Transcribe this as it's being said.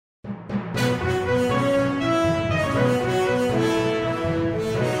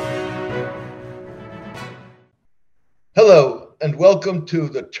and welcome to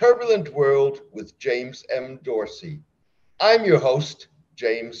The Turbulent World with James M. Dorsey. I'm your host,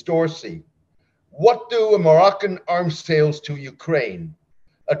 James Dorsey. What do Moroccan arms sales to Ukraine,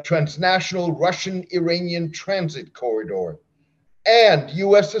 a transnational Russian Iranian transit corridor, and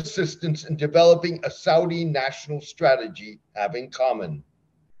U.S. assistance in developing a Saudi national strategy have in common?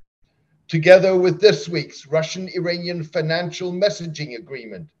 Together with this week's Russian Iranian financial messaging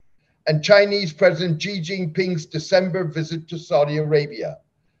agreement and Chinese President Xi Jinping's December visit to Saudi Arabia,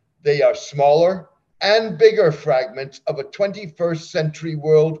 they are smaller and bigger fragments of a 21st century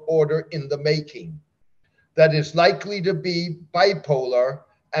world order in the making that is likely to be bipolar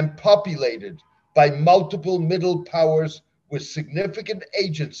and populated by multiple middle powers with significant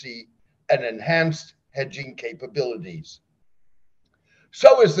agency and enhanced hedging capabilities.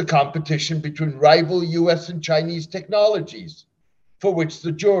 So is the competition between rival US and Chinese technologies, for which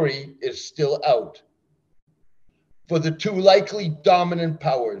the jury is still out. For the two likely dominant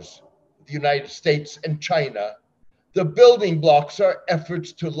powers, the United States and China, the building blocks are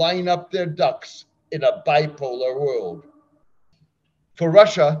efforts to line up their ducks in a bipolar world. For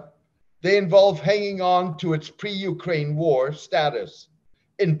Russia, they involve hanging on to its pre-Ukraine war status,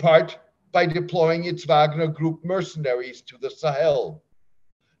 in part by deploying its Wagner Group mercenaries to the Sahel,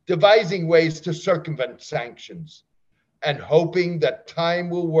 devising ways to circumvent sanctions, and hoping that time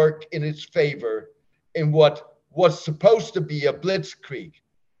will work in its favor in what was supposed to be a blitzkrieg,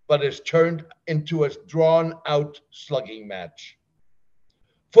 but has turned into a drawn-out slugging match.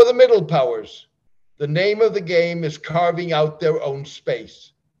 For the middle powers, the name of the game is carving out their own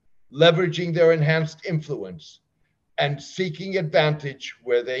space, leveraging their enhanced influence, and seeking advantage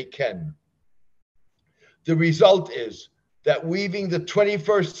where they can. The result is that weaving the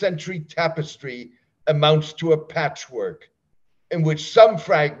 21st century tapestry amounts to a patchwork in which some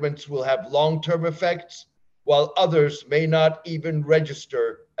fragments will have long-term effects while others may not even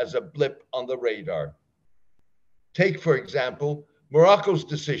register as a blip on the radar. Take, for example, Morocco's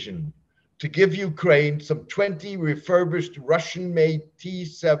decision to give Ukraine some 20 refurbished Russian-made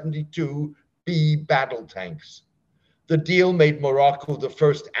T-72B battle tanks. The deal made Morocco the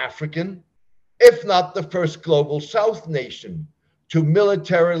first African, if not the first global South nation, to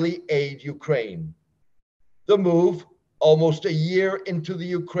militarily aid Ukraine. The move, almost a year into the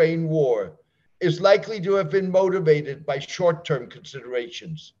Ukraine war, is likely to have been motivated by short-term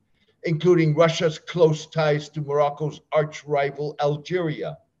considerations, including Russia's close ties to Morocco's arch-rival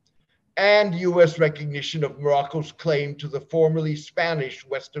Algeria, and US recognition of Morocco's claim to the formerly Spanish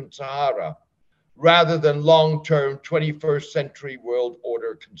Western Sahara, rather than long-term 21st century world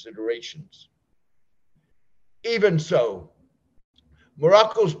order considerations. Even so,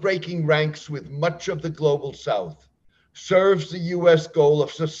 Morocco's breaking ranks with much of the global South serves the US goal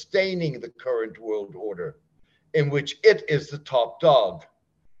of sustaining the current world order, in which it is the top dog,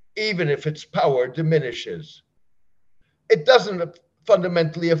 even if its power diminishes. It doesn't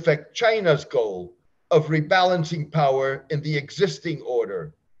fundamentally affect China's goal of rebalancing power in the existing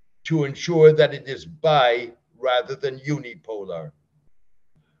order to ensure that it is bi rather than unipolar.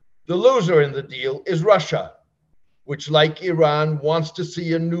 The loser in the deal is Russia, which, like Iran, wants to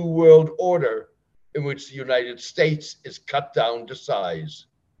see a new world order in which the United States is cut down to size.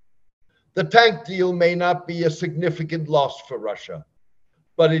 The tank deal may not be a significant loss for Russia,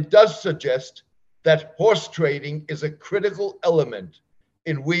 but it does suggest that horse trading is a critical element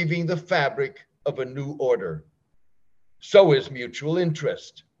in weaving the fabric of a new order. So is mutual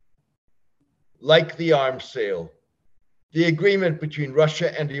interest. Like the arms sale, the agreement between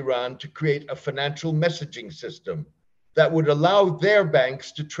Russia and Iran to create a financial messaging system that would allow their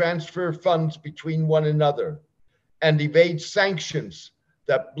banks to transfer funds between one another and evade sanctions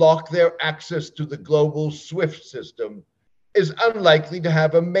that block their access to the global SWIFT system is unlikely to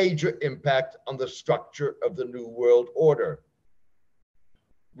have a major impact on the structure of the New World Order.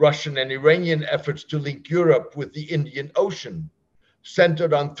 Russian and Iranian efforts to link Europe with the Indian Ocean,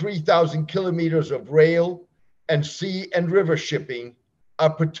 centered on 3,000 kilometers of rail and sea and river shipping,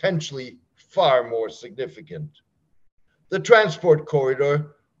 are potentially far more significant. The transport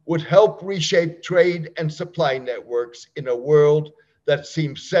corridor would help reshape trade and supply networks in a world that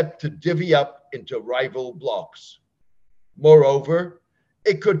seems set to divvy up into rival blocs. Moreover,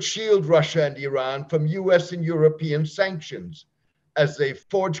 it could shield Russia and Iran from US and European sanctions as they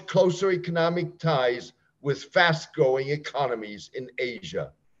forge closer economic ties with fast-growing economies in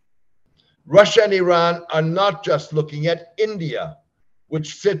Asia. Russia and Iran are not just looking at India,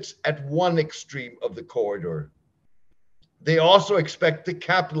 which sits at one extreme of the corridor. They also expect to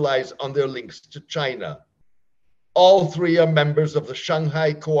capitalize on their links to China. All three are members of the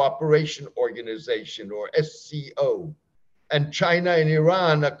Shanghai Cooperation Organization, or SCO, and China and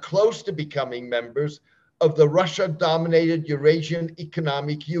Iran are close to becoming members of the Russia-dominated Eurasian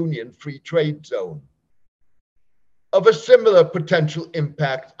Economic Union Free Trade Zone. Of a similar potential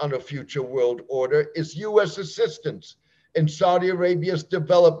impact on a future world order is U.S. assistance in Saudi Arabia's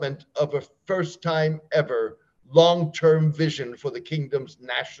development of a first-time ever long-term vision for the kingdom's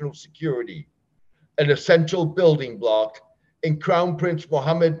national security, an essential building block in Crown Prince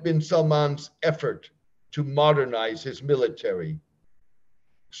Mohammed bin Salman's effort to modernize his military.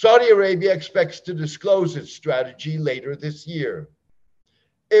 Saudi Arabia expects to disclose its strategy later this year.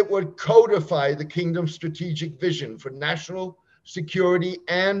 It would codify the kingdom's strategic vision for national security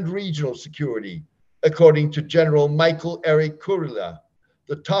and regional security, according to General Michael Eric Kurilla,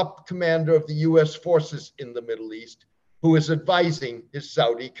 the top commander of the U.S. forces in the Middle East, who is advising his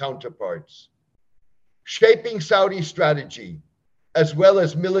Saudi counterparts. Shaping Saudi strategy, as well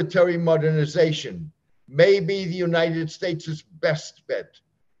as military modernization, may be the United States' best bet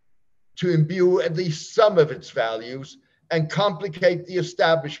to imbue at least some of its values and complicate the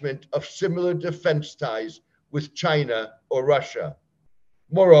establishment of similar defense ties with China or Russia.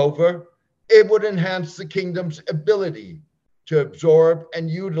 Moreover, it would enhance the kingdom's ability to absorb and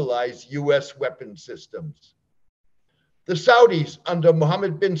utilize U.S. weapon systems. The Saudis, under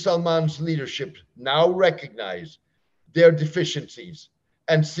Mohammed bin Salman's leadership, now recognize their deficiencies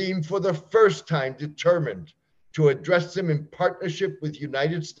and seem for the first time determined to address them in partnership with the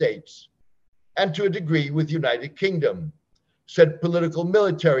United States and to a degree with the United Kingdom, said political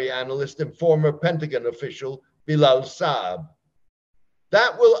military analyst and former Pentagon official Bilal Saab.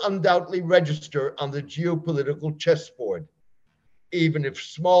 That will undoubtedly register on the geopolitical chessboard, even if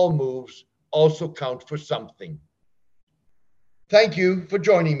small moves also count for something. Thank you for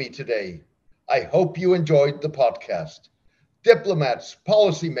joining me today. I hope you enjoyed the podcast. Diplomats,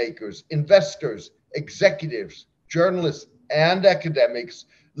 policymakers, investors, executives, journalists, and academics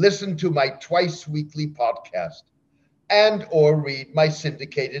listen to my twice-weekly podcast and or read my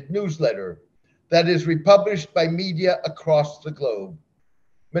syndicated newsletter that is republished by media across the globe.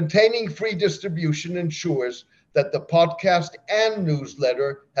 Maintaining free distribution ensures that the podcast and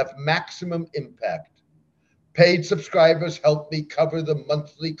newsletter have maximum impact. Paid subscribers help me cover the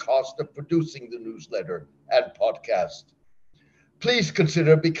monthly cost of producing the newsletter and podcast. Please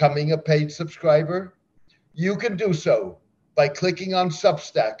consider becoming a paid subscriber. You can do so by clicking on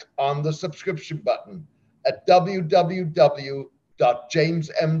Substack on the subscription button at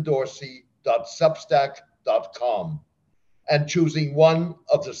www.jamesmdorsey.substack.com and choosing one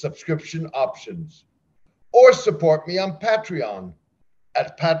of the subscription options. Or support me on Patreon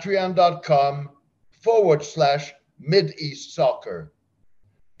at patreon.com/MidEastSoccer.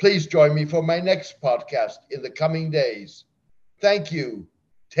 Please join me for my next podcast in the coming days. Thank you.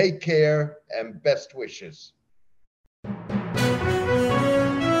 Take care and best wishes.